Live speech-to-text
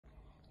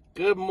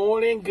Good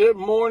morning, good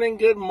morning,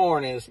 good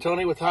morning. It's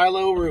Tony with High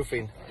Low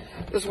Roofing.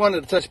 Just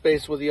wanted to touch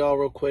base with y'all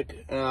real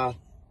quick.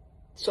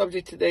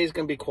 Subject today is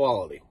going to be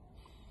quality.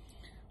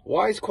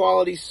 Why is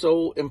quality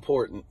so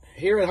important?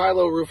 Here at High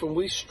Low Roofing,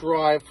 we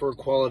strive for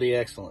quality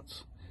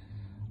excellence.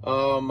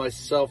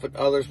 Myself and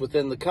others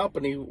within the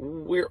company,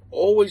 we're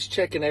always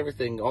checking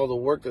everything, all the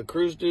work the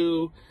crews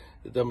do,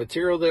 the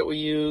material that we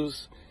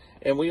use,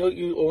 and we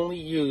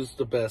only use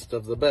the best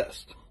of the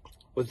best.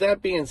 With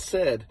that being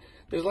said,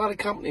 there's a lot of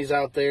companies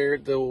out there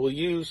that will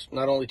use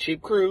not only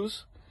cheap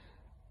crews,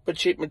 but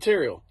cheap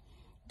material.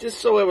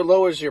 Just so it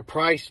lowers your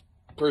price,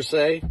 per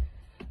se.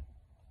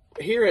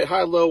 Here at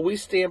High Low, we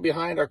stand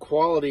behind our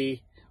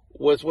quality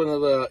with one of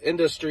the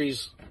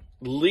industry's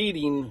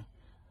leading,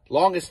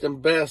 longest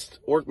and best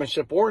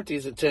workmanship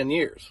warranties at 10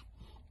 years.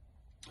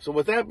 So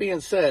with that being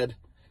said,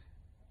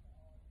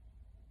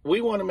 we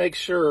want to make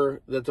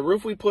sure that the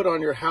roof we put on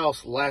your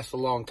house lasts a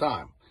long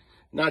time.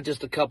 Not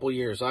just a couple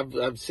years.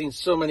 I've seen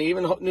so many,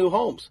 even new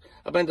homes.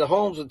 I've been to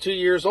homes that 2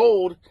 years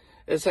old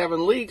that's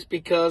having leaks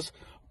because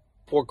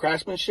poor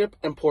craftsmanship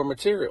and poor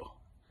material.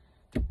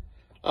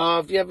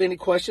 If you have any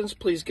questions,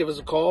 please give us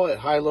a call at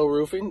High Low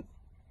Roofing.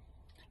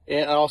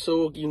 And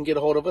also, you can get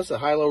a hold of us at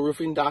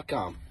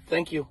highlowroofing.com.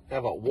 Thank you.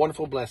 Have a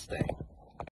wonderful, blessed day.